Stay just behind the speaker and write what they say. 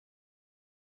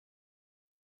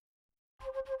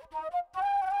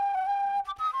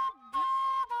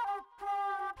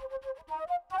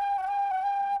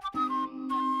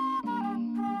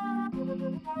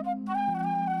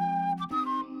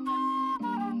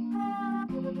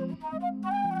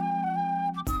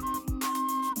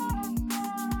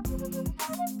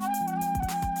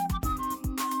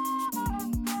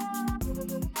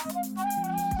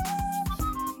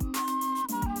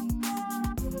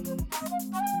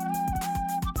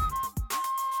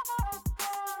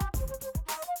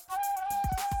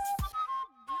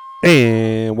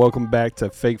And welcome back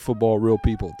to Fake Football Real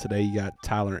People. Today you got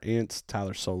Tyler Ince,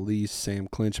 Tyler Solis, Sam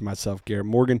Clinch, and myself, Garrett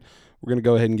Morgan. We're going to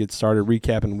go ahead and get started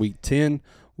recapping Week 10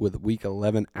 with Week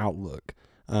 11 outlook.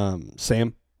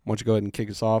 Sam, why don't you go ahead and kick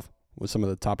us off with some of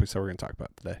the topics that we're going to talk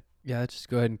about today? Yeah, let's just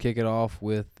go ahead and kick it off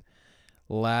with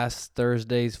last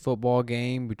Thursday's football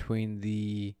game between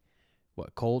the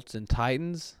Colts and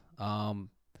Titans. Not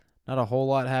a whole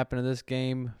lot happened in this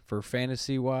game for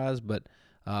fantasy-wise, but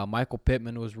Michael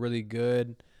Pittman was really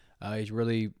good. He's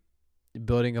really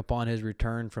building upon his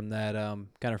return from that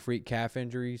kind of freak calf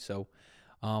injury. So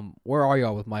where are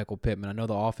y'all with Michael Pittman? I know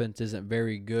the offense isn't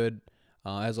very good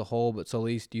as a whole, but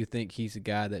Solis, do you think he's a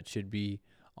guy that should be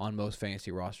on most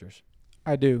fantasy rosters?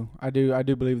 I do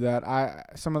believe that.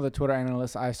 Some of the Twitter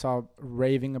analysts I saw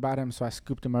raving about him, so I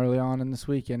scooped him early on in this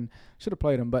week and should have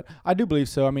played him. But I do believe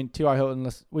so. I mean, T.Y. Hilton,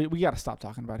 we got to stop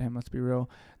talking about him. Let's be real.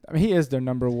 I mean, he is their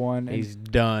number one. He's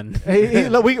done.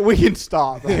 We can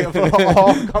stop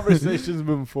all conversations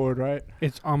moving forward, right?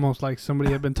 It's almost like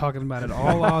somebody had been talking about it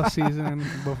all off season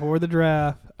before the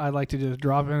draft. I'd like to just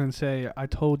drop in and say, I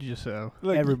told you so.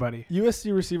 Look, everybody.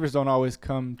 USC receivers don't always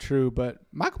come true, but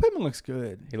Michael Pittman looks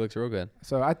good. He looks real good.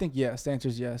 So I think yes. The answer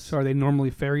is yes. So are they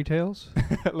normally fairy tales?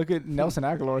 Look at Nelson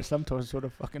Aguilar, some sort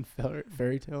of fucking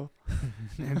fairy tale.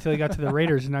 Until he got to the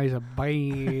Raiders, and now he's a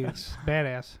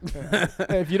badass.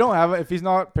 If you don't have it, if he's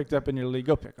not picked up in your league,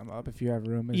 go pick him up if you have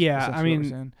room. Yeah, I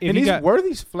mean, and he's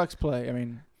worthy flex play. I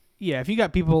mean, yeah, if you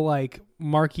got people like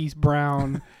Marquise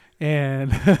Brown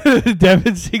and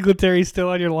Devin Singletary still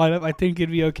on your lineup, I think it'd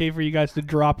be okay for you guys to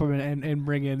drop him and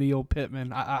bring in the old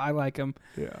Pittman. I like him.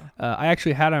 Yeah. I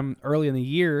actually had him early in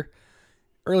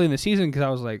the season, because I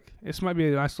was like, this might be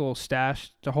a nice little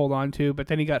stash to hold on to. But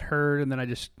then he got hurt, and then I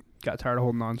just got tired of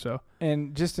holding on. So.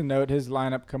 And just to note, his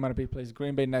lineup coming up, he plays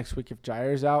Green Bay next week if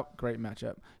Jair's out. Great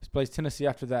matchup. He plays Tennessee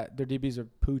after that. Their DBs are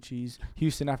Poochies.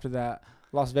 Houston after that.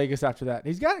 Las Vegas after that.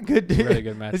 He's got really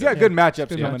good matchups. He's got good matchups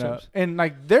good coming up, and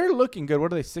like they're looking good.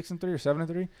 What are they, 6-3 or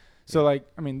 7-3? So like,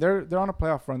 I mean, they're on a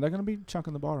playoff run. They're going to be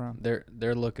chunking the ball around.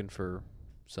 They're looking for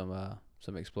some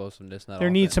explosiveness. They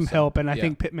need some help, and I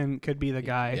think Pittman could be the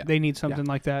guy. Yeah. They need something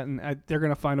like that, and they're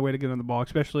going to find a way to get on the ball,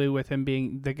 especially with him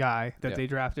being the guy that they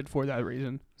drafted for that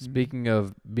reason. Speaking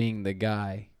of being the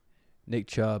guy, Nick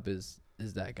Chubb is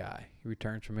that guy. He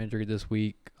returns from injury this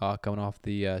week, coming off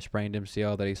the sprained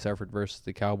MCL that he suffered versus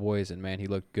the Cowboys, and, man, he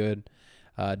looked good.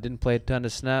 Didn't play a ton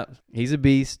of snaps. He's a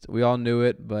beast. We all knew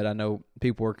it, but I know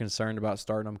people were concerned about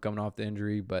starting him coming off the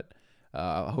injury, but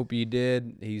I hope he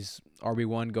did. He's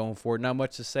RB1 going forward. Not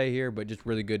much to say here, but just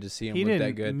really good to see him look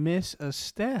that good. He didn't miss a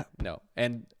step. No,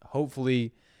 and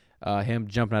hopefully him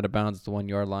jumping out of bounds at the 1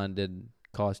 yard line didn't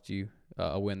cost you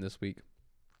a win this week.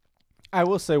 I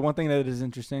will say one thing that is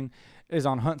interesting is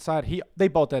on Hunt's side, they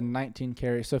both had 19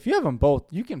 carries. So if you have them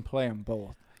both, you can play them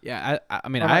both. Yeah, I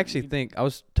mean, I actually think, I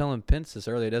was telling Pence this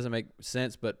earlier, it doesn't make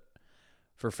sense, but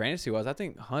for fantasy-wise, I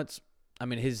think Hunt's, I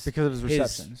mean, because of his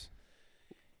receptions.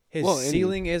 His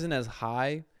ceiling isn't as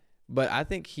high, but I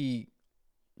think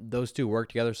those two work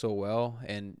together so well,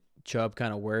 and Chubb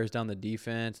kind of wears down the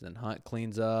defense, and then Hunt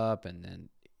cleans up, and then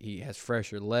he has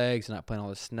fresher legs, not playing all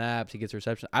the snaps, he gets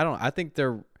reception. I think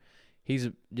he's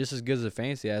just as good as a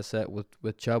fantasy asset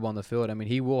with Chubb on the field. I mean,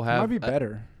 he will have. He might be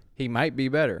better. He might be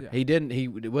better. Yeah. He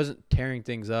wasn't tearing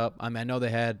things up. I mean, I know they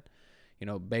had,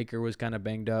 Baker was kind of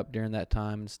banged up during that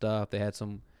time and stuff. They had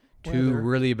two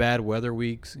really bad weather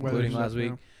weeks, including last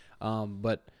week. Yeah.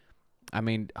 But I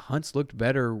mean, Hunt's looked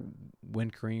better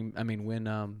when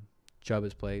Chubb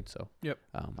has played. So yep.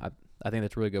 I think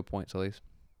that's a really good point, Solis.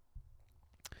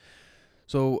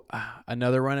 So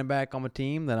another running back on my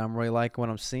team that I'm really liking what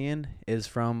I'm seeing is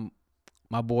from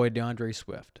my boy DeAndre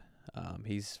Swift.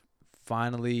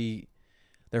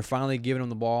 They're finally giving him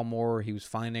the ball more. He was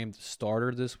finally named the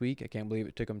starter this week. I can't believe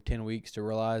it took him 10 weeks to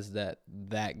realize that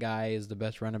guy is the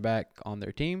best running back on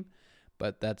their team.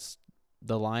 But that's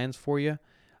the Lions for you.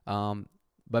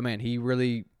 But man, he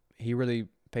really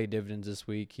paid dividends this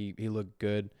week. He looked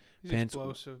good. He's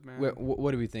explosive, man.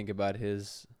 What do we think about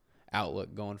his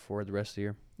outlook going forward the rest of the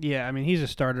year? Yeah, I mean, he's a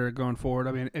starter going forward.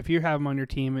 I mean, if you have him on your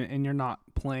team and you're not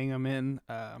playing him in.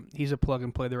 He's a plug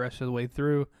and play the rest of the way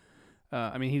through.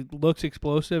 I mean, he looks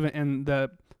explosive, and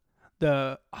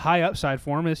the high upside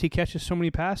for him is he catches so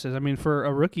many passes. I mean, for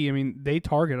a rookie, I mean, they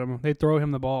target him. They throw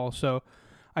him the ball. So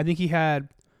I think he had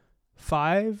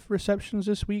 5 receptions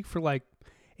this week for like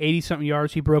 80-something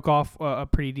yards. He broke off a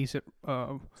pretty decent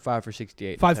 5 for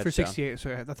 68. 5 for touchdown. 68.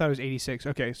 So I thought it was 86.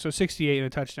 Okay, so 68 and a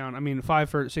touchdown. I mean, 5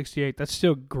 for 68. That's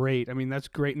still great. I mean, that's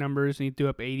great numbers. And he threw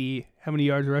up 80. How many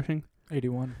yards rushing?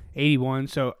 81. 81.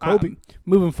 So Kobe.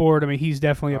 Moving forward, I mean, he's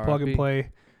definitely a plug and RIP. play.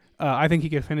 I think he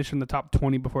could finish in the top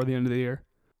 20 before the end of the year.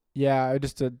 Yeah,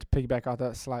 just to piggyback off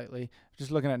that slightly, just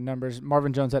looking at numbers,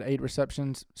 Marvin Jones had 8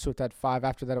 receptions, Swift had 5.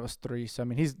 After that, it was 3. So, I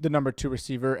mean, he's the number 2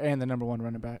 receiver and the number 1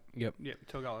 running back. Yeah,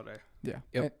 Till Galladay. Yeah.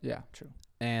 Yep. Yeah, true.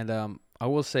 And I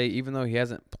will say, even though he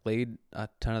hasn't played a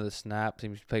ton of the snaps,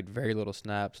 he's played very little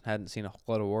snaps and hadn't seen a whole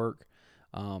lot of work.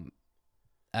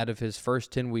 Out of his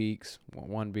first 10 weeks,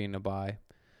 one being a bye,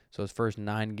 so his first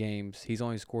 9 games, he's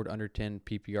only scored under 10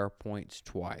 PPR points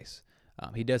twice.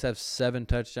 He does have 7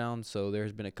 touchdowns, so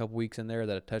there's been a couple weeks in there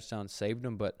that a touchdown saved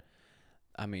him. But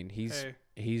I mean, he's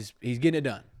getting it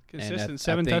done. Consistent I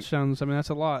 7 think touchdowns. I mean, that's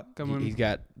a lot. He's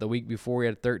got the week before he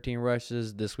had 13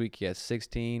 rushes. This week he has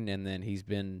 16, and then he's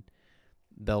been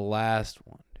the last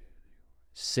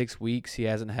 6 weeks he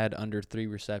hasn't had under 3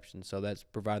 receptions. So that's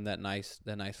providing that nice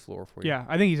floor for you. Yeah,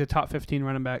 I think he's a top 15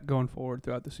 running back going forward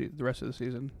throughout the rest of the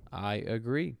season. I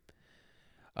agree.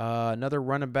 Another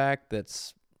running back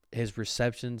that's his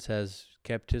receptions has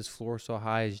kept his floor so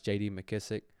high is J.D.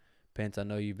 McKissick. Pence, I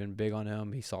know you've been big on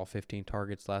him. He saw 15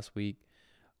 targets last week.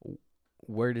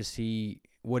 What is he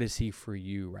for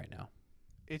you right now?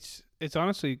 It's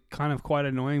honestly kind of quite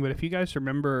annoying, but if you guys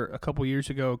remember a couple years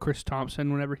ago, Chris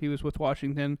Thompson, whenever he was with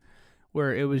Washington,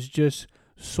 where it was just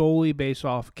solely based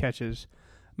off catches,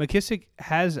 McKissick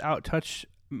has outtouched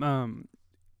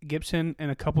Gibson in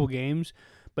a couple games,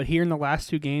 but here in the last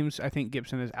 2 games, I think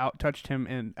Gibson has outtouched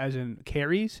him as in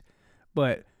carries,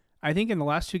 but I think in the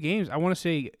last 2 games, I want to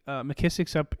say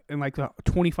McKissick's up in like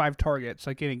 25 targets,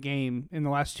 like in a game in the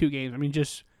last 2 games. I mean,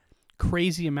 just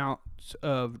crazy amounts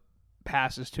of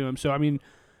passes to him. So, I mean,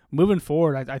 moving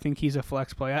forward, I think he's a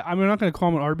flex play. I'm not going to call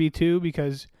him an RB2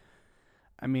 because,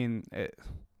 I mean,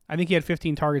 I think he had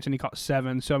 15 targets and he caught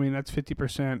 7. So, I mean, that's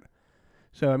 50%.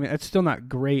 So, I mean, that's still not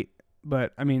great.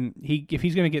 But, I mean, if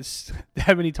he's going to get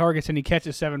that many targets and he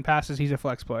catches 7 passes, he's a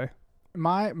flex play.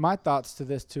 My thoughts to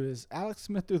this, too, is Alex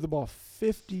Smith threw the ball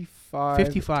 55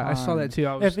 55. I saw that, times.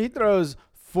 too. If he throws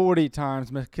 40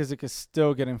 times, McKissick is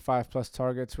still getting 5+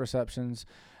 targets, receptions.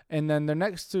 And then their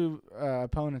next 2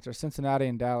 opponents are Cincinnati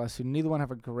and Dallas, who neither one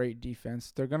have a great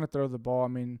defense. They're going to throw the ball. I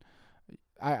mean,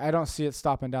 I don't see it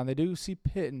stopping down. They do see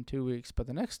Pitt in 2 weeks, but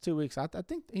the next 2 weeks, I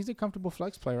think he's a comfortable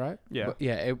flex play, right? Yeah. But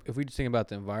yeah, if we just think about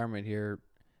the environment here,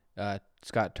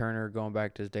 Scott Turner, going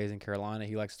back to his days in Carolina,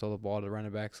 he likes to throw the ball to the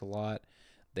running backs a lot.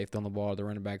 They've thrown the ball to the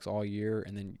running backs all year,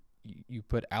 and then you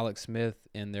put Alex Smith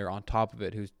in there on top of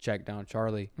it, who's checked down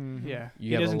Charlie. Mm-hmm. Yeah. You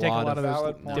He have doesn't a take lot a lot of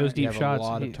Valid those, point. those You deep have shots. a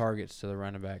lot He- of targets to the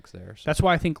running backs there. So. That's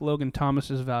why I think Logan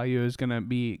Thomas's value is going to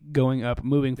be going up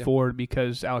moving Yep. forward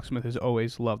because Alex Smith has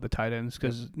always loved the tight ends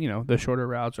because, the shorter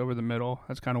routes over the middle.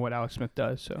 That's kind of what Alex Smith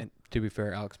does. So, And to be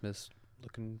fair, Alex Smith's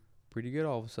looking pretty good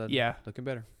all of a sudden. yeah. Looking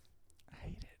better. I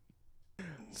hate it.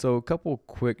 So a couple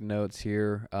quick notes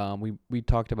here. We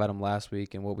talked about him last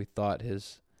week and what we thought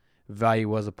his value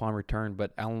was upon return,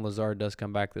 but Alan Lazard does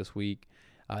come back this week.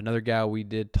 Another guy we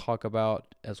did talk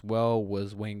about as well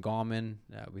was Wayne Gallman.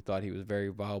 We thought he was a very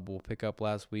viable pickup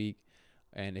last week.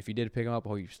 And if you did pick him up,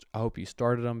 I hope you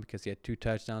started him because he had 2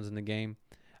 touchdowns in the game.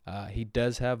 He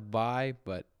does have bye,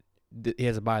 but he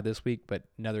has a bye this week, but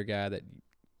another guy that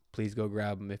please go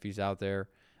grab him if he's out there.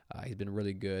 He's been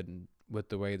really good, and with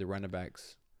the way the running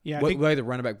backs – Yeah. the way the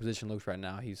running back position looks right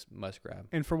now, he's must grab.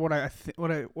 And for what I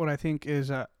think is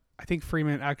I think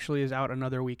Freeman actually is out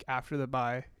another week after the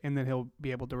bye, and then he'll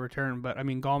be able to return. But I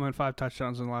mean, Gallman 5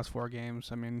 touchdowns in the last 4 games.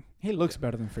 I mean, He looks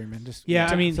better than Freeman. Just yeah.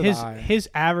 I mean, to the eye. his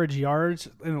average yards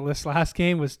in this last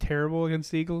game was terrible against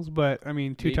the Eagles. But I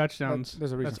mean, 2 He- touchdowns.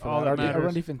 There's a reason That's for all that. that Our run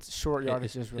matters. defense short yardage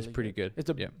It's is really pretty good.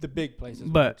 It's Yeah. the big places.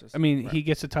 But just- I mean, right. he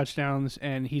gets the touchdowns,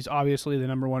 and he's obviously the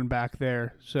number 1 back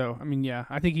there. So I mean, yeah,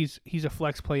 I think he's a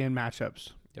flex play in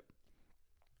matchups.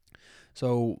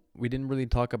 So we didn't really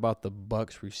talk about the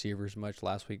Bucks receivers much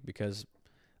last week because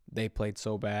they played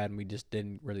so bad and we just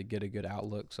didn't really get a good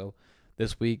outlook. So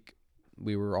this week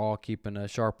we were all keeping a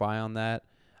sharp eye on that.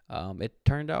 It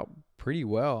turned out pretty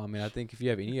well. I mean, I think if you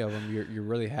have any of them, you're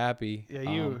really happy.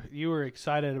 Yeah, you were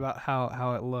excited about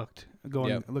how it looked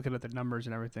looking at the numbers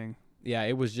and everything. Yeah,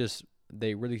 it was just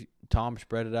Tom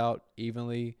spread it out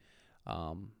evenly.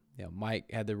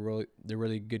 Mike had the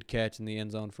really good catch in the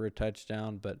end zone for a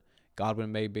touchdown, but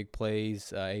Godwin made big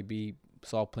plays. AB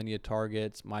saw plenty of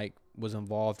targets. Mike was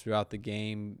involved throughout the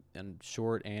game and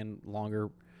short and longer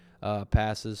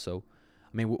passes. So,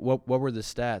 I mean, what were the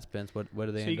stats, Spence? What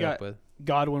did they end up with?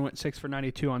 Godwin went 6 for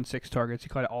 92 on 6 targets. He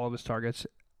caught all of his targets.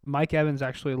 Mike Evans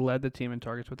actually led the team in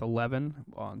targets with 11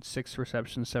 on 6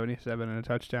 receptions, 77, and a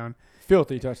touchdown.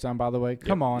 Filthy touchdown, by the way.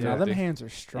 Come on now. yeah. Them hands are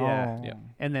strong. Yeah.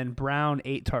 And then Brown,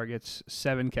 8 targets,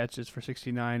 7 catches for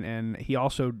 69, and he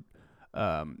also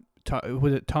Tom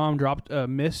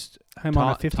missed him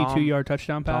on a 52-yard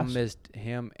touchdown pass? Tom missed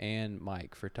him and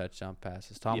Mike for touchdown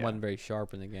passes. Tom wasn't very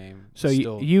sharp in the game. So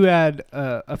you add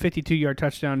a 52-yard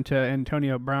touchdown to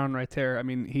Antonio Brown right there. I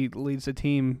mean, he leads the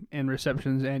team in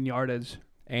receptions and yardage.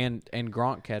 And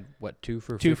Gronk had, 2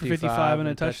 for 55 and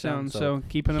a touchdown. So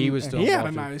keeping him. He was still He had a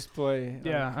involved. nice play.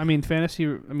 Yeah, I mean, fantasy,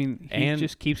 he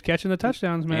just keeps catching the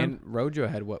touchdowns, man. And Rojo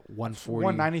had, 140?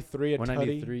 193 a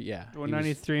 193, yeah.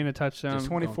 193 and a touchdown. just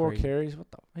 24 crazy. carries. What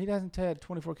the? He hasn't had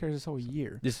 24 carries this whole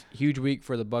year. This huge week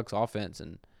for the Bucs offense.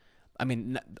 And, I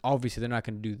mean, obviously they're not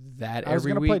going to do that I was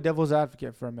every going to week. play devil's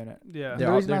advocate for a minute. Yeah. The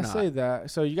reason they're I not. say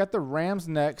that, so you got the Rams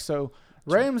next. So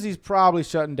Ramsey's probably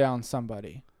shutting down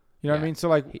somebody. You know what I Yeah. mean? So,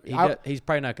 like, He's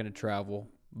probably not going to travel.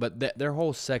 But their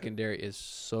whole secondary is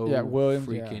so Williams,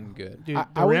 freaking good. Dude, I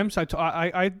the would- Rams,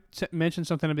 I mentioned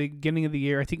something at the beginning of the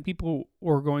year. I think people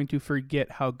were going to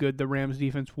forget how good the Rams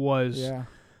defense was. yeah.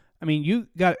 I mean, you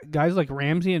got guys like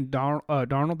Ramsey and Donald.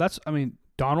 Donald.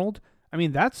 I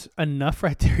mean, that's enough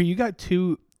right there. You got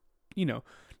 2,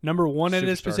 number 1 at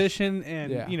his Superstars. position,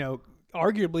 and Yeah.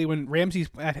 arguably when Ramsey's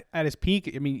at his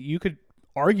peak, I mean, you could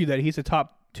argue that he's a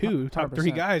top 3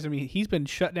 100%. guys. I mean, he's been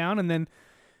shut down, and then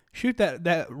shoot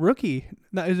that rookie.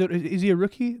 Now, is he a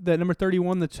rookie? That number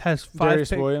 31 that has 5 Darius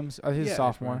picks? Williams. He's Yeah. a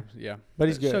sophomore, Yeah. but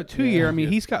he's good. So 2 Yeah. year. I mean,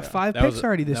 Good. he's got Yeah. 5 That was picks a-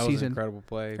 already this that was an season. incredible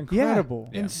play. Incredible.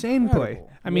 Yeah. Insane play.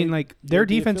 Incredible. I mean, You're- like their you're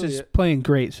the defense is affiliate. playing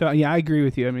great. So yeah, I agree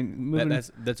with you. I mean, moving.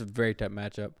 That's a very tough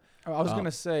matchup. I was going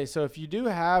to say, so if you do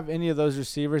have any of those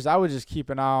receivers, I would just keep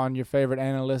an eye on your favorite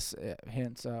analysts,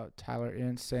 hence Tyler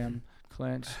Ince, Sam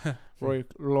Clinch, Roy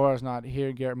Laura's not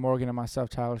here, Garrett Morgan, and myself,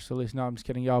 Tyler Solis. No, I'm just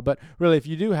kidding, y'all. But really, if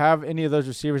you do have any of those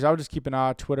receivers, I would just keep an eye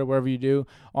on Twitter, wherever you do,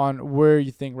 on where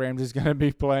you think Ramsey's going to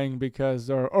be playing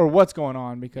or what's going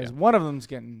on, because one of them's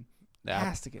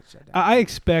has to get shut down. I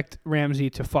expect Ramsey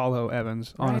to follow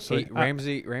Evans. Right. Honestly,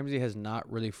 Ramsey has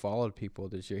not really followed people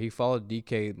this year. He followed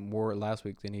DK more last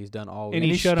week than he's done all and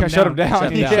week. he shut shut him him down. down.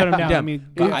 And he Yeah. shut him down. Yeah. I mean,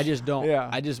 But Yeah. I just don't. Yeah.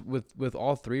 I just with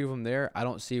all 3 of them there, I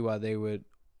don't see why they would.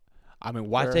 I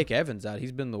mean, why Sure. take Evans out?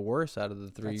 He's been the worst out of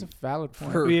the 3. That's a valid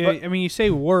point. For- yeah, I mean, you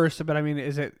say worse, but I mean,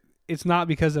 it's not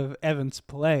because of Evans'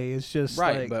 play. It's just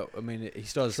right, like, but I mean, he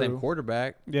still has the same True.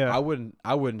 quarterback. yeah. I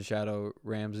wouldn't shadow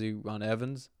Ramsey on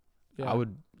Evans. Yeah. I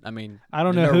would. I mean, I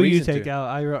don't there's know no who you reason take to.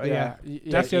 out. Yeah.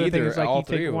 That's the other thing Either, is, like, all you take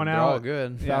 3 of them, one they're all out.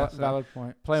 good. Yeah. Valid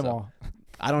point. Play them So- all.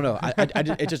 I don't know.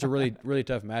 It's just a really, really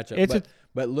tough matchup. It's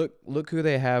but look who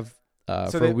they have So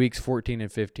for they- weeks 14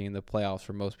 and 15, the playoffs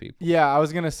for most people. Yeah, I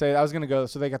was going to go.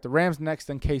 So they got the Rams next,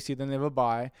 then KC, then they have a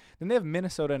bye. Then they have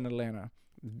Minnesota and Atlanta.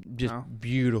 Just Oh.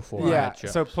 beautiful Yeah. matchups.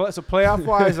 So playoff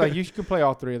wise, like you can play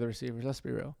all 3 of the receivers. Let's be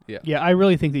real. Yeah, I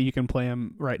really think that you can play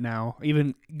him right now.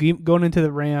 Even going into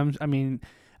the Rams, I mean,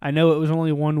 I know it was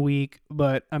only 1 week,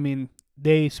 but I mean,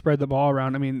 they spread the ball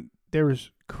around. I mean, there was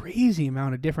crazy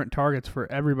amount of different targets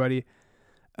for everybody.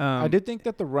 I did think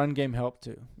that the run game helped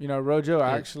too. Rojo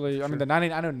actually. I mean, sure.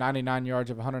 I know 99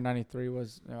 yards of 193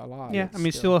 was a lot. Yeah, It's I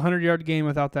mean, still a 100-yard game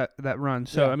without that run.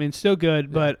 So Yeah. I mean, still good,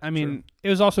 Yeah, but I mean, true. it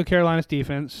was also Carolina's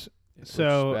defense. Which is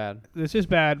So bad. this is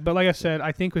bad. But like I said,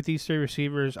 I think with these 3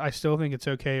 receivers, I still think it's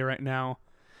okay right now.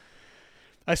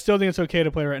 I still think it's okay to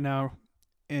play right now,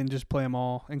 and just play them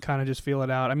all and kind of just feel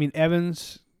it out. I mean,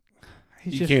 Evans,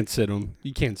 he's You just can't sit him.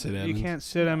 You can't sit Evans. you can't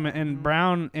sit him, and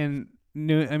Brown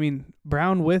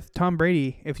Brown with Tom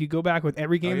Brady. If you go back with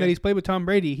every game yeah. that he's played with Tom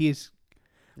Brady, he's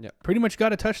Yep. pretty much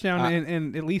got a touchdown I-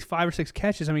 and at least 5 or 6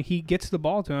 catches. I mean, he gets the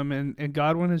ball to him, and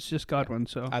Godwin is just Godwin.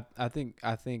 So I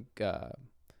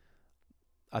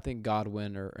think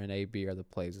Godwin or an AB are the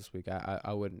plays this week.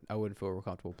 I wouldn't feel real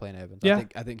comfortable playing Evans. Yeah.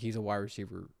 I think he's a wide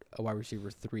receiver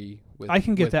 3 with I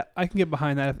can get with, that. I can get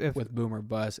behind that if with Boomer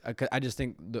Bust. I just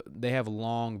think they have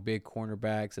long, big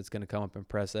cornerbacks that's going to come up and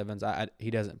press Evans.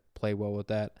 He doesn't play well with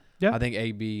that. Yeah. I think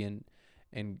AB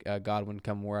and Godwin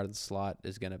come more out of the slot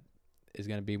is going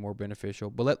to be more beneficial.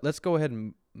 But let's go ahead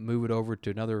and move it over to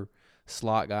another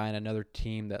slot guy and another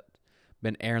team that's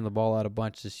been airing the ball out a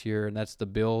bunch this year, and that's the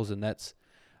Bills, and that's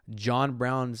John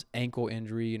Brown's ankle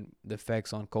injury and the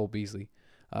effects on Cole Beasley.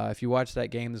 If you watched that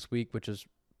game this week, which is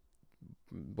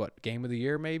game of the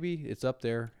year maybe. It's up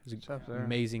there. It's up an there.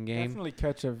 amazing game. Definitely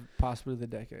catch of possibly the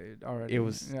decade already. It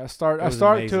was- yeah. it Start was to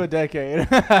amazing. a decade.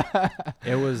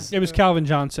 It was It was Calvin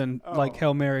Johnson, like Oh.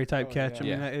 Hail Mary type Oh, catch. I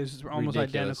yeah. mean, that is almost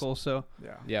Ridiculous. identical. So,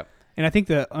 yeah. Yep. and I think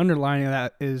the underlining of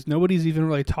that is nobody's even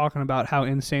really talking about how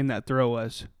insane that throw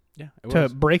was. Yeah. It To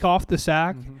was. break off the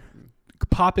sack, Mhm.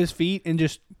 pop his feet, and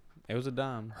just It was a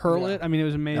dime. hurl Yeah. it. I mean, it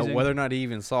was Now, amazing. whether or not he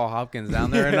even saw Hopkins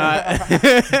down there or not.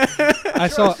 I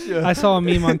saw a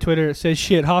meme on Twitter that says,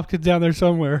 "Shit, Hopkins down there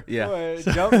somewhere." Yeah. Boy,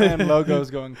 Jumpman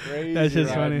logo's going crazy. That's just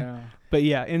right funny. now. But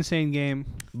yeah, insane game.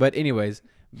 But anyways,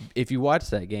 if you watch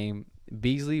that game,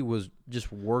 Beasley was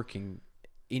just working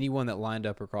anyone that lined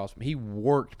up across him. He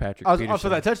worked Patrick Peterson. For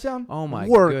that touchdown? Oh, my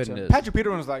Worked him. goodness. Patrick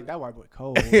Peterson was like, that white boy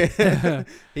cold.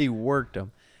 He worked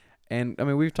him. And, I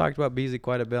mean, we've talked about Beasley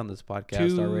quite a bit on this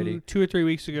podcast already. 2 or 3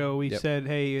 weeks ago, we Yep. said,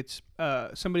 hey, it's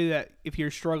somebody that if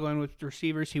you're struggling with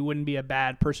receivers, he wouldn't be a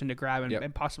bad person to grab and, Yep.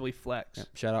 and possibly flex. Yep.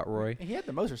 Shout out Roy. He had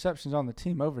the most receptions on the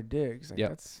team over Diggs. Like, Yep.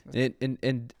 that's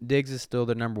And Diggs is still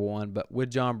the number one. But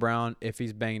with John Brown, if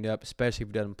he's banged up, especially if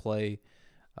he doesn't play,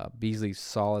 Beasley's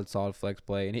solid flex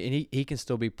play. And he can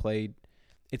still be played.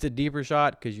 It's a deeper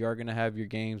shot because you are going to have your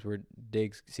games where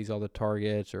Diggs sees all the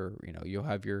targets, or you'll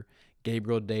have your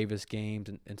Gabriel Davis games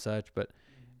and such, but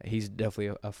he's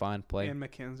definitely a fine play And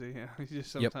McKenzie, yeah. He's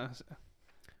just Yep. sometimes.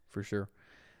 for sure.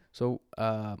 So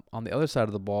on the other side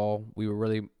of the ball, we were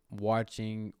really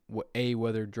watching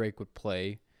whether Drake would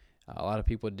play. A lot of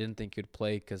people didn't think he'd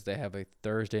play because they have a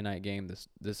Thursday night game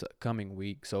this coming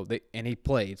week. So he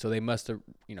played, so they must have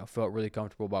felt really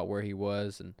comfortable about where he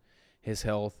was and his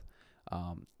health.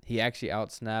 He actually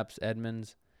outsnaps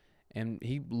Edmonds, and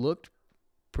he looked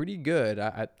pretty good.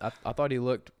 I thought he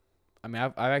looked. I mean,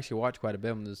 I've actually watched quite a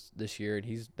bit of him this year,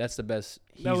 and that's the best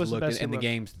he's That was the looked best in he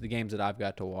the looked. games that I've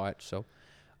got to watch. So,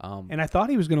 And I thought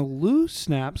he was going to lose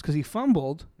snaps because he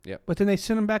fumbled. Yep. But then they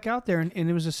sent him back out there, and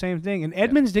it was the same thing. And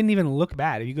Edmonds didn't even look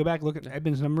bad. If you go back and look at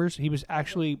Edmonds' numbers, he was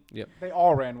actually they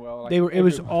all ran well. Like, it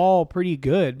was everyone. all pretty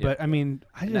good. Yep. But I mean,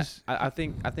 I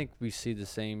think we see the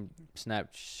same snap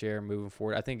share moving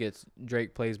forward. I think it's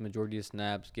Drake plays majority of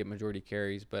snaps, get majority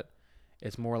carries, but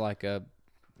it's more like a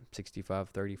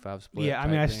 65-35 split. yeah. I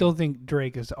mean, type I thing. still think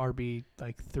Drake is RB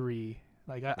like 3.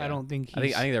 Like I Yeah. don't think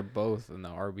he's. I think they're both in the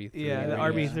RB3. yeah, the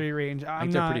range. RB3 range. I I'm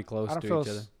think they're not. pretty close I don't to feel each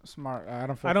other. smart. I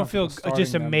don't feel. I don't feel comfortable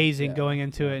just starting them. amazing Yeah. going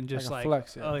into it and just a like,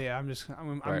 flex. Yeah. oh yeah,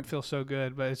 I'm Right. feel so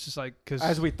good, but it's just like because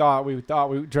As we thought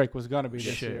Drake was gonna be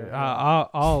this shit, year.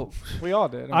 I'll We all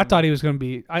did. I thought he was going to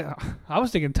be. I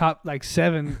was thinking top like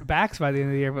 7 backs by the end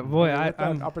of the year, but boy,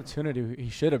 I'm opportunity he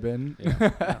should have been.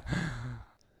 Yeah.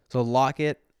 So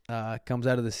Lockett comes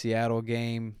out of the Seattle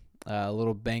game a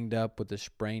little banged up with a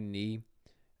sprained knee.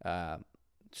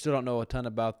 Still don't know a ton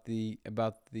about the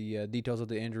details of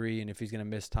the injury and if he's going to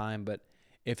miss time. But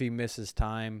if he misses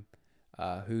time,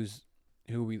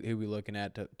 who we looking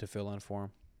at to fill in for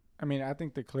him? I mean, I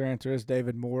think the clear answer is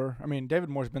David Moore. I mean, David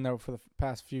Moore's been there for the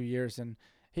past few years, and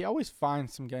he always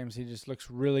finds some games he just looks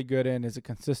really good in, is a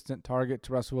consistent target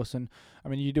to Russell Wilson. I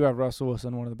mean, you do have Russell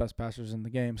Wilson, one of the best passers in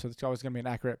the game, so it's always going to be an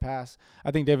accurate pass.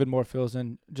 I think David Moore fills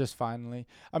in just finely.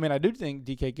 I mean, I do think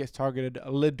DK gets targeted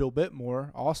a little bit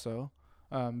more also,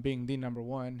 being the number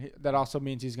one. That also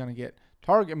means he's going to get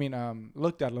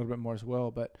looked at a little bit more as well,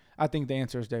 but I think the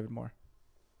answer is David Moore.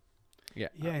 Yeah.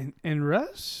 yeah, and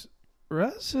Russ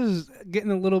is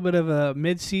getting a little bit of a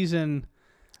midseason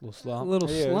Little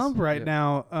He is. slump right Yep.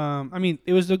 now. I mean,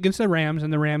 it was against the Rams,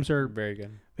 and the Rams are Very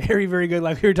good. very, very good,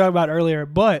 like we were talking about earlier.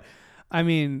 But I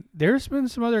mean, there's been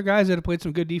some other guys that have played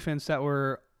some good defense that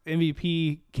were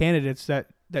MVP candidates that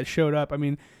showed up. I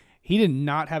mean, he did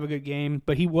not have a good game,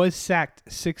 but he was sacked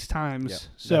 6 times. Yep.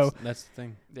 So that's the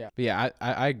thing. Yeah. But yeah,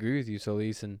 I agree with you,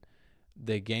 Solis. And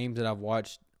the games that I've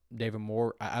watched, David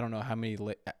Moore, I don't know how many,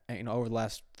 over the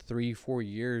last 3-4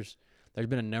 years, there's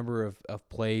been a number of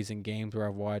plays and games where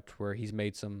I've watched where he's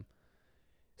made some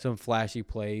flashy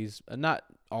plays. Not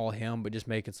all him, but just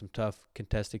making some tough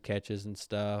contested catches and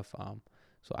stuff.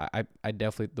 So I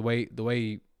definitely, the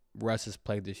way Russ has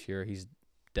played this year, he's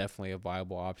definitely a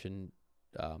viable option.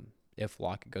 If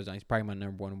Lockett goes down, he's probably my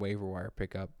number one waiver wire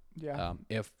pickup. Yeah,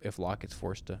 If Lockett's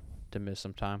forced to miss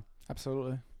some time.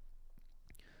 absolutely.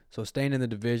 So staying in the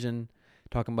division,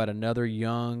 talking about another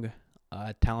young,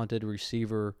 talented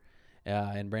receiver,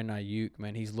 and Brandon Ayuk.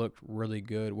 Man, he's looked really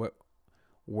good.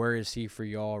 Where is he for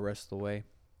y'all rest of the way?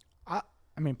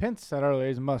 I mean, Pence said earlier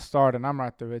he's a must start, and I'm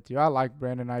right there with you. I like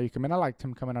Brandon Ayuk. I mean, I liked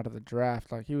him coming out of the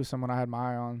draft. Like, he was someone I had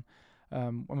my eye on. I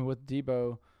mean, with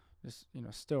Debo, just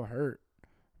still hurt.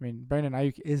 I mean, Brandon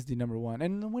Ayuk is the number one.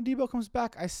 And when Debo comes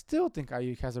back, I still think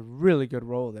Ayuk has a really good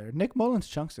role there. Nick Mullins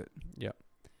chunks it.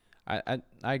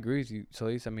 I agree with you,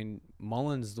 Solis. I mean,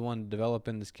 Mullen's the one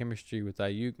developing this chemistry with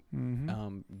Ayuk.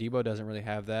 Debo doesn't really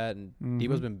have that, and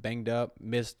Debo's been banged up,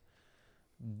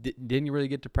 didn't really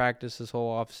get to practice this whole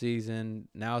off season.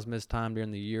 Now he's missed time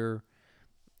during the year.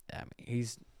 I mean,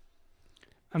 he's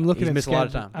missed a lot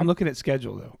of time. I'm looking at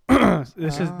schedule though.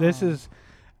 This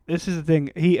is the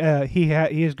thing. He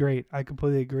is great. I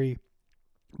completely agree.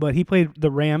 But he played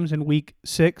the Rams in week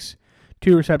 6,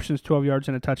 2 receptions, 12 yards,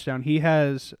 and a touchdown. He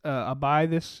has a bye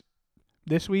this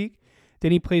week.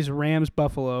 Then he plays Rams,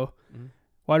 Buffalo. Mm-hmm.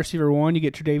 Wide receiver 1, you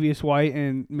get Tre'Davious White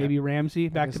and maybe Ramsey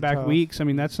back-to-back tough. weeks. I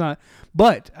mean, that's not –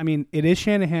 but, I mean, it is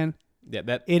Shanahan. Yeah,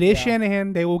 It is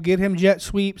Shanahan. They will get him jet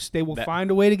sweeps. They will find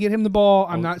a way to get him the ball.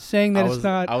 I'm not saying that it's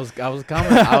not. I was about to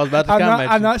comment.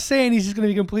 I'm not saying he's just going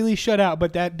to be completely shut out,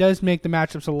 but that does make the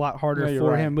matchups a lot harder No, you're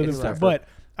for right. It's him moving forward. tougher. But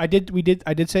I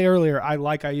did say earlier I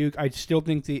like Ayuk. I still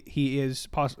think that he is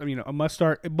a must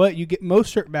start. But you get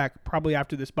Mostert back probably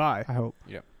after this bye. I hope.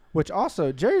 Yep. Which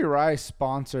also, Jerry Rice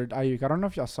sponsored Ayuk. I don't know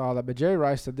if y'all saw that, but Jerry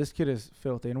Rice said this kid is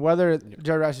filthy. And whether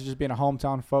Jerry Rice is just being a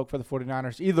hometown folk for the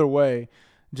 49ers, either way,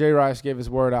 Jerry Rice gave his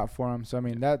word out for him. So, I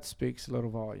mean, that speaks little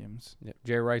volumes. Yeah,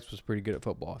 Jerry Rice was pretty good at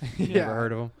football. You Yeah. Never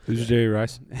heard of him? Who's Jerry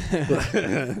Rice?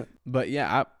 But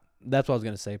yeah, that's what I was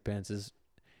gonna say, Pence. Is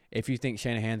if you think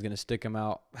Shanahan's gonna stick him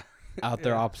out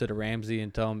there opposite of Ramsey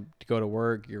and tell him to go to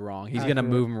work, you're wrong. He's gonna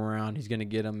move him around. He's gonna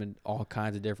get him in all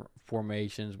kinds of different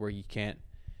formations where you can't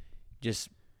just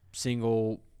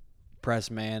single press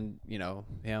man,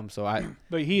 him. So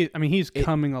But he's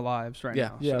coming alive right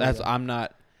now. Yeah. So that's I'm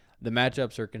not. The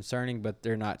matchups are concerning, but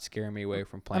they're not scaring me away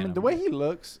from I playing. mean, the way he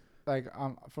looks, like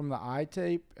from the eye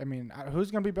tape, I mean, who's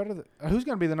going to be better? Who's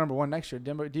going to be the number 1 next year,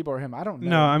 Debo or him? I don't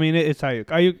know. No, I mean it's Ayuk.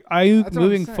 Ayuk That's what I'm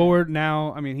moving saying. forward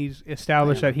now. I mean he's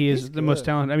established that he He's is the most good.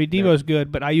 talented. I mean Debo's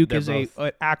good, but Ayuk they're is both.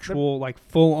 an actual like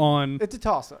full on. It's a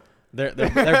toss-up. they're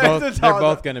It's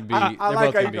both going to be. I they're like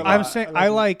both going to Ayuk be. a good. lot. I'm saying I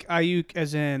like Ayuk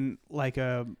as in like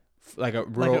a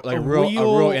real a real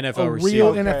NFL receiver. real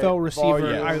Okay. NFL receiver.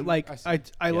 Volume. I like I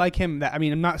see. I like him. That I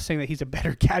mean, I'm not saying that he's a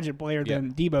better gadget player Yeah.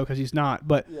 than Debo because he's not.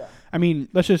 But Yeah. I mean,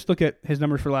 let's just look at his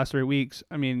numbers for the last 3 weeks.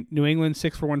 I mean, New England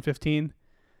 6 for 115,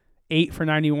 8 for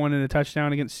 91 and a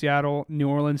touchdown against Seattle. New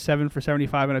Orleans 7 for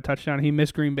 75 and a touchdown. He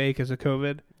missed Green Bay because of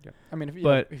COVID. I mean, if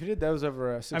you did those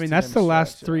over a 16 I mean, that's the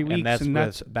last 3 weeks, And that's and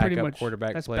that's with pretty backup much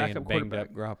quarterback that's play backup and banged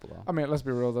quarterback. up Garoppolo. I mean, let's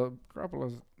be real though.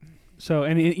 Garoppolo's So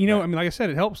and I mean, like I said,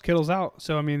 it helps Kittle's out.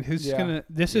 So I mean, who's gonna?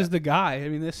 This is the guy. I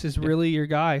mean, this is really your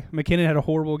guy. McKinnon had a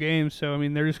horrible game, so I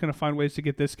mean, they're just gonna find ways to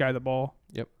get this guy the ball.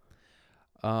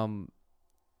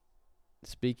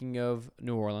 Speaking of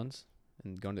New Orleans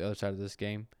and going to the other side of this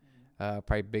game,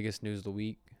 probably biggest news of the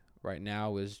week right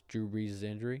now is Drew Brees'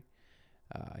 injury.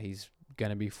 He's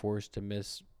gonna be forced to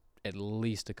miss at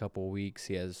least a couple of weeks.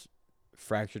 He has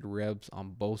fractured ribs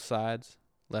on both sides,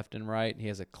 left and right. He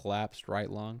has a collapsed right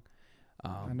lung.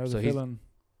 I know so the he's- feeling.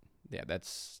 Yeah,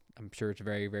 I'm sure it's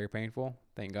very, very painful.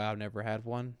 Thank God I've never had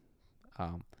one.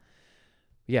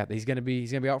 Yeah, he's gonna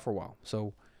be out for a while.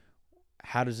 So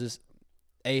how does this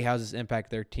impact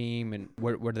their team, and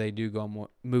what do they do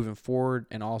moving forward,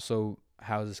 and also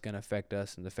how is this gonna affect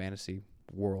us in the fantasy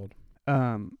world?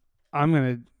 I'm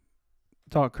gonna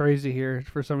talk crazy here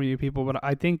for some of you people, but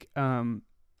I think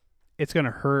it's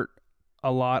gonna hurt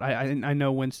a lot. I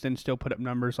know Winston still put up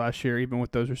numbers last year, even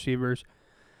with those receivers.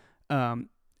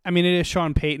 I mean, it is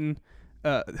Sean Payton.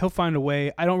 He'll find a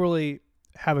way. I don't really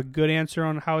have a good answer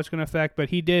on how it's going to affect, but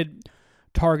he did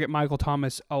target Michael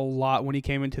Thomas a lot when he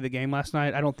came into the game last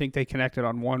night. I don't think they connected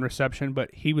on one reception,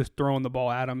 but he was throwing the ball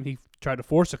at him. He tried to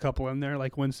force a couple in there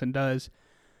like Winston does.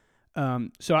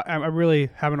 So I'm really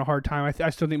having a hard time. I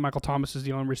still think Michael Thomas is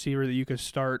the only receiver that you could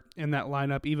start in that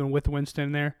lineup, even with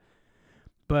Winston there.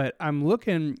 But I'm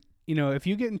looking, if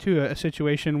you get into a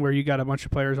situation where you got a bunch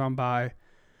of players on bye,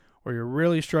 or you're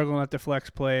really struggling at the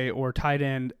flex play or tight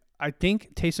end, I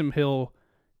think Taysom Hill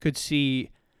could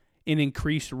see an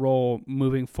increased role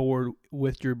moving forward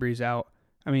with Drew Brees out.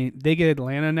 I mean, they get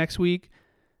Atlanta next week.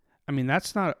 I mean,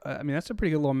 that's a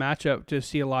pretty good little matchup to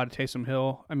see a lot of Taysom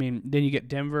Hill. I mean, then you get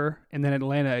Denver and then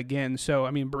Atlanta again. So,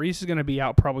 I mean, Brees is going to be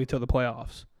out probably till the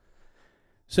playoffs.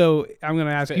 So, I'm going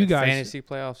to ask you guys. Fantasy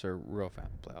playoffs or real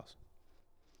playoffs?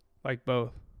 Like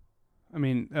both. I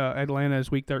mean, Atlanta is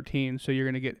week 13, so you're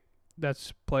going to get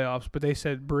that's playoffs. But they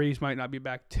said Brees might not be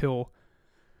back till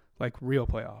like real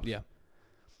playoffs. Yeah.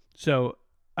 So,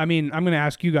 I mean, I'm going to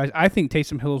ask you guys. I think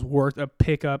Taysom Hill is worth a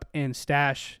pickup and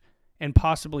stash and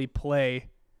possibly play,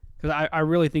 because I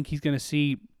really think he's going to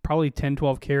see probably 10,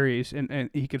 12 carries and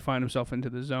he could find himself into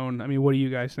the zone. I mean, what do you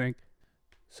guys think?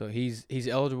 So he's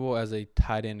eligible as a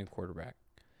tight end and quarterback.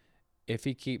 if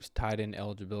he keeps tight end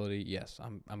eligibility, yes,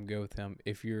 I'm good with him.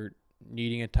 If you're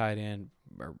needing a tight end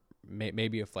or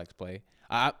maybe a flex play,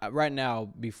 I right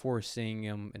now, before seeing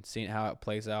him and seeing how it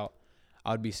plays out,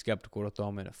 I would be skeptical to throw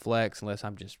him in a flex unless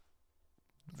I'm just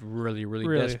really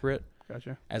desperate.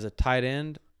 Gotcha. As a tight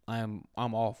end, I'm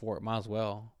all for it. Might as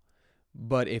well.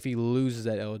 But if he loses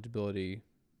that eligibility,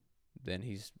 then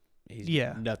he's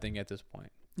nothing at this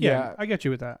point. Yeah, I get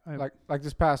you with that. Like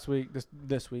this past week,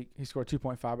 this week he scored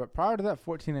 2.5, but prior to that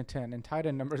 14 and 10 in tight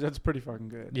end numbers, that's pretty fucking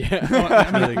good. Yeah. Well,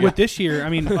 I mean, with this year, I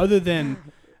mean, other than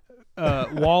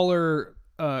Waller,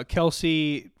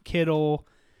 Kelsey, Kittle,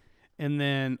 and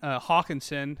then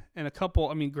Hawkinson, and a couple.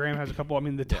 I mean, Graham has a couple. I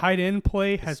mean, the tight end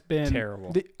play has been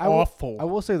terrible. Awful. I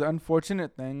will say the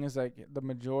unfortunate thing is like the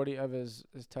majority of his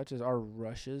touches are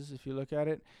rushes if you look at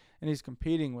it, and he's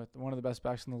competing with one of the best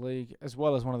backs in the league as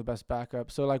well as one of the best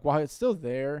backups. So like while it's still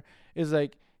there, is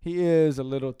like he is a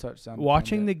little touchdown.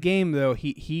 Watching the game though,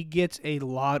 he gets a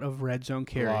lot of red zone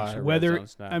carries.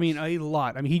 I mean a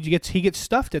lot. I mean he gets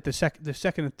stuffed at the second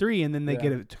and 3, and then they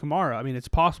get it to Kamara. I mean it's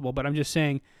possible, but I'm just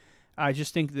saying. I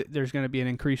just think that there's going to be an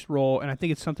increased role, and I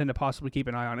think it's something to possibly keep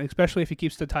an eye on, especially if he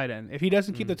keeps the tight end. If he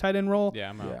doesn't keep the tight end role,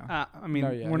 I'm out. I mean,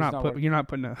 you're not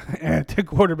putting a to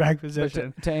quarterback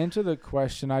position. To answer the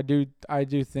question, I do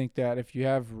think that if you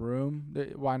have room,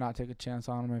 why not take a chance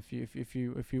on him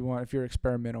if you're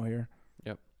experimental here.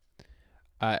 Yep.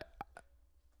 I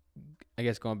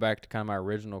guess going back to kind of my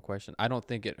original question, I don't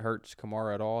think it hurts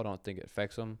Kamara at all. I don't think it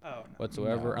affects him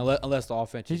whatsoever, unless the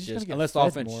offense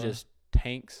just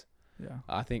tanks. Yeah,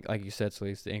 I think, like you said, so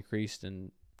it's the increase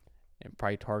in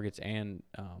probably targets and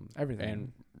everything.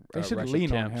 And they should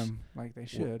lean on him like they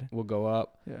should. Will go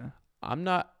up. Yeah, I'm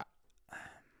not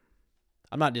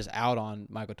just out on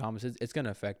Michael Thomas. It's going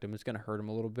to affect him. It's going to hurt him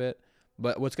a little bit.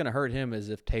 But what's going to hurt him is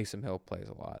if Taysom Hill plays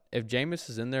a lot. If Jameis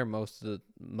is in there most of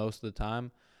the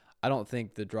time, I don't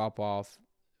think the drop off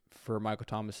for Michael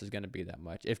Thomas is going to be that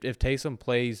much. If Taysom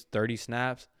plays 30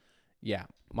 snaps. Yeah,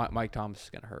 Mike Thomas is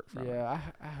going to hurt from it. Yeah,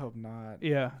 I hope not.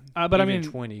 Yeah, but I mean,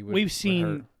 20 we've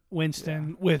seen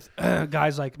Winston with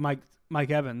guys like Mike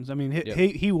Evans. I mean,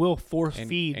 he will force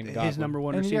feed his number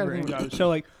one receiver. So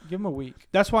like, give him a week.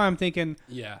 That's why I'm thinking.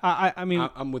 Yeah, I mean,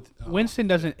 I'm with Winston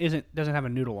doesn't have a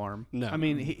noodle arm. No, I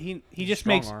mean he just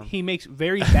makes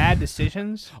very bad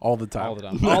decisions all the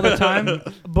time.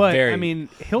 But I mean,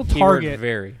 he'll target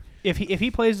very. If he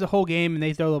plays the whole game and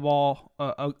they throw the ball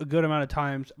a good amount of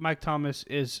times, Mike Thomas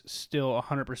is still a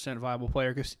 100% viable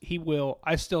player because he will.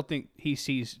 I still think he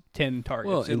sees 10 targets.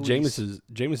 Well, and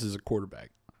Jameis is a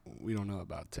quarterback. We don't know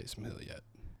about Taysom Hill yet.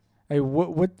 Hey,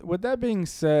 with that being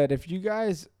said, if you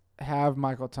guys have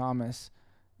Michael Thomas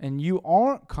and you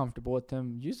aren't comfortable with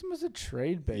him, use him as a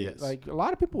trade bait. Yes. Like a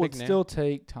lot of people would still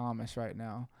take Thomas right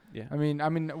now. Yeah. I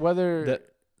mean whether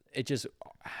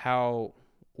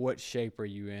what shape are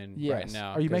you in right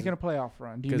now? Are you making a playoff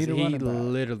run? Do you need a running back? Because he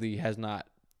literally has not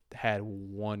had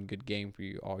one good game for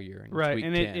you all year. Right,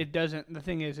 and it doesn't. The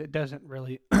thing is, it doesn't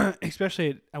really,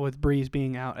 especially with Breeze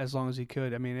being out as long as he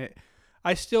could. I mean,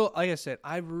 I still, like I said,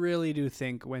 I really do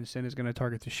think Winston is going to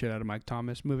target the shit out of Mike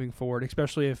Thomas moving forward,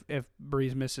 especially if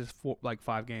Breeze misses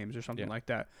 5 games or something like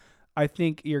that. I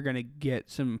think you're going to get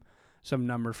some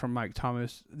numbers from Mike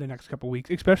Thomas the next couple weeks,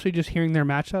 especially just hearing their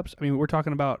matchups. I mean, we're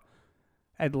talking about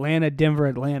Atlanta, Denver,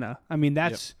 Atlanta. I mean,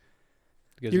 that's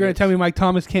you're going to tell me Mike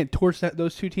Thomas can't torch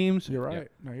those two teams? You're right.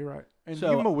 Yep. No, you're right. And give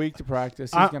him a week to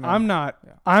practice. I'm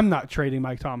not trading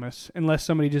Mike Thomas unless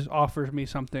somebody just offers me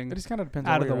something. It just kind of depends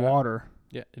out of the water.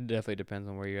 Yeah, it definitely depends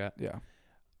on where you're at. Yeah.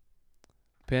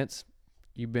 Pence,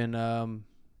 you've been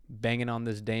banging on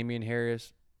this Damian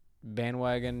Harris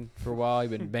bandwagon for a while.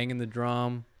 You've been banging the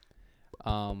drum.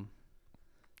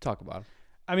 Talk about him.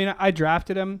 I mean, I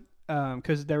drafted him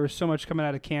because there was so much coming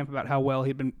out of camp about how well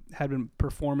had been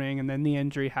performing, and then the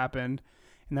injury happened,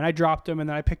 and then I dropped him, and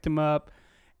then I picked him up,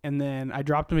 and then I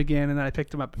dropped him again, and then I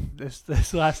picked him up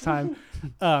this last time.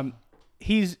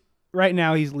 He's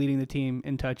leading the team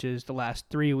in touches the last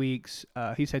 3 weeks.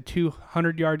 He's had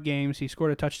 200-yard games. He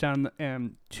scored a touchdown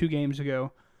 2 games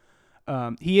ago.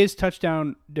 He is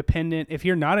touchdown dependent. If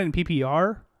you're not in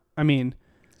PPR, I mean,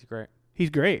 he's great. He's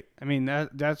great. I mean,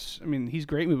 he's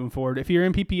great moving forward. If you're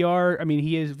in PPR, I mean,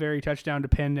 he is very touchdown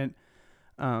dependent.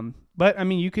 But I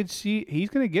mean, you could see he's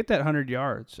going to get that 100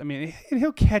 yards. I mean, and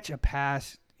he'll catch a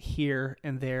pass here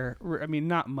and there. I mean,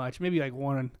 not much, maybe like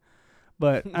one.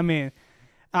 But I mean,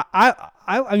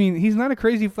 I mean, he's not a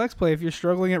crazy flex play if you're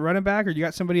struggling at running back or you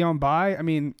got somebody on bye. I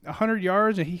mean, 100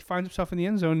 yards and he finds himself in the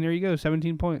end zone. And there you go,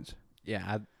 17 points.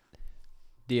 Yeah,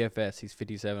 DFS. He's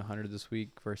 5,700 this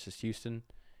week versus Houston.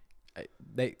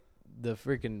 the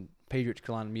freaking Patriots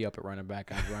lining me up at running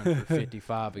back. I was running for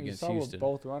 55 You against saw Houston.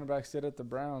 what both running backs did at the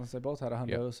Browns. They both had a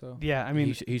hundo. So Yeah, I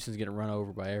mean, Houston's getting run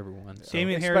over by everyone. So.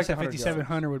 Damian Expect Harris at 100 yards.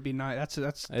 5,700 would be nice.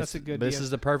 That's a good. This deal. is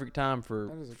the perfect time for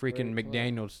That is a freaking great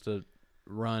play. McDaniels to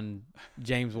run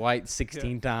James White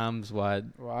 16 times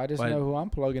wide. well, I just But- know who I'm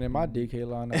plugging in my DK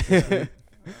lineup this week.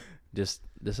 Just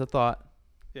a thought.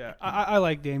 Yeah, I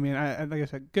like Damian. I like I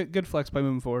said, good flex play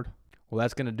moving forward. Well,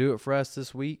 that's going to do it for us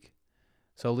this week.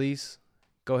 So, Lise,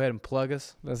 go ahead and plug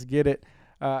us. Let's get it.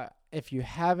 If you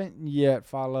haven't yet,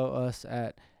 follow us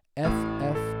at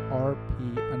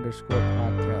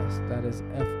FFRP_podcast. That is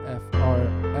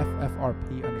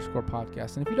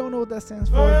FFRP_podcast. And if you don't know what that stands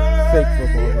for, fake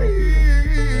football, real people.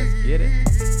 Let's get it.